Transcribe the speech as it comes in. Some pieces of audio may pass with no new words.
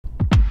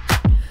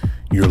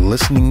You're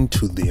listening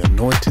to the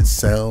anointed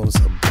sounds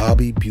of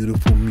Bobby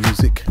Beautiful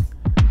Music.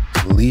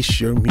 Release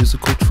your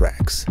musical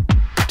tracks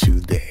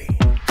today.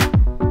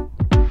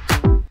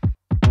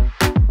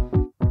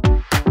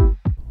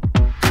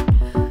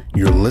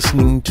 You're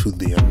listening to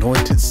the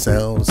anointed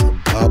sounds of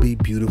Bobby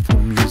Beautiful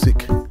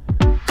Music.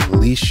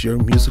 Release your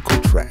musical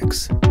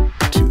tracks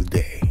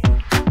today.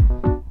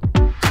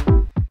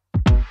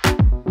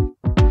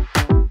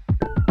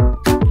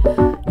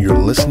 You're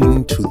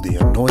listening to the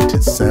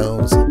anointed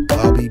sounds of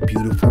Bobby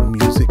Beautiful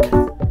Music.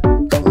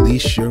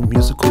 Release your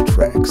musical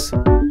tracks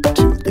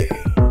today.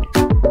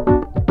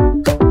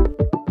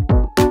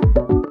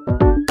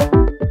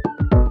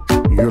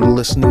 You're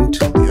listening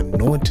to the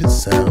anointed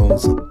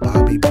sounds of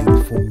Bobby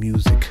Beautiful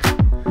Music.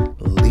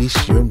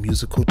 Release your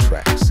musical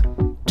tracks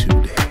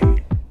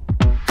today.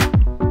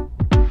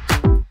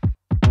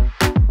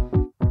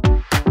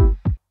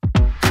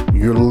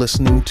 You're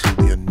listening to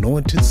the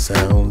anointed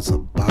sounds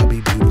of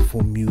Bobby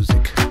Beautiful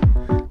Music.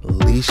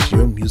 Release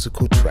your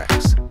musical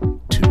tracks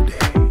today.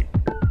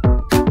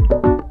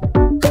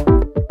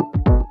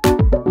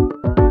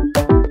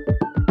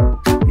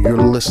 You're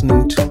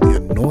listening to the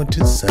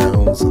anointed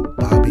sounds of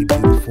Bobby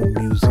Beautiful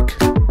Music.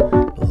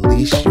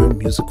 Release your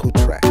musical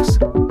tracks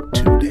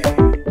today.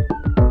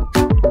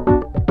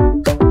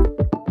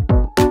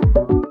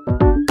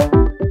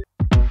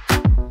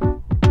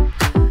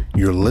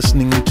 You're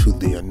listening to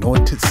the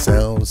anointed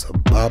sounds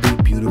of Bobby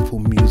Beautiful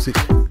Music.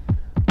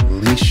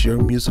 Release your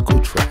musical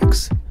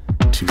tracks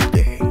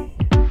today.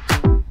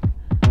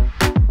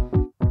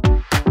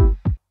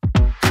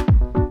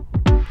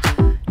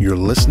 You're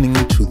listening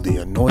to the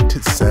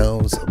anointed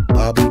sounds of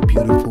Bobby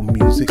Beautiful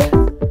Music.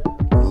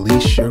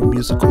 Release your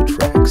musical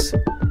tracks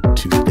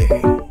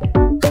today.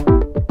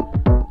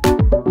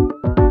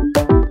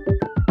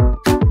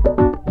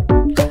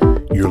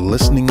 You're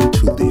listening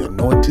to the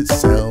anointed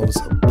sounds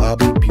of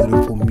Bobby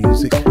Beautiful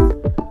Music.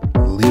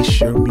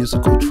 Release your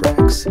musical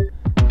tracks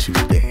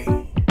today.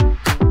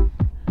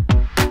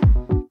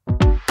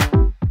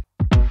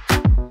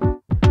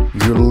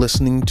 You're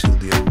listening to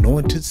the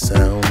anointed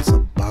sounds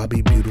of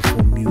Bobby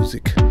Beautiful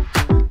Music.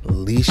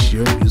 Release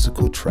your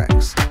musical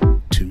tracks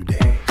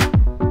today.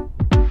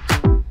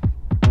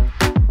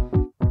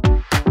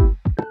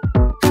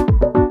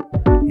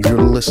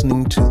 You're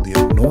listening to the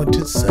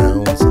anointed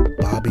sounds of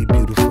Bobby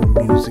Beautiful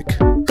Music.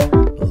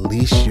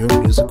 Release your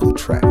musical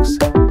tracks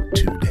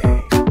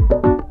today.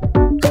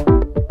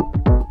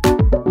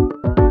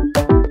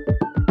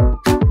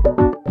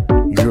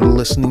 You're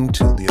listening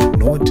to the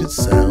anointed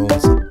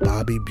sounds of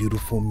Bobby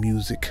Beautiful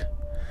Music.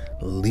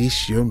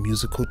 Release your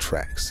musical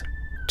tracks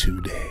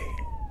today.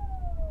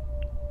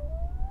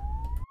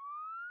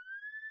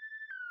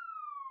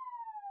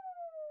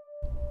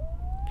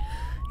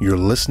 You're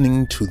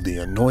listening to the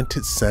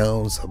anointed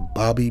sounds of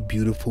Bobby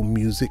Beautiful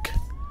Music.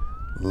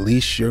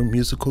 Release your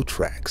musical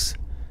tracks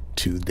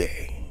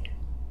today.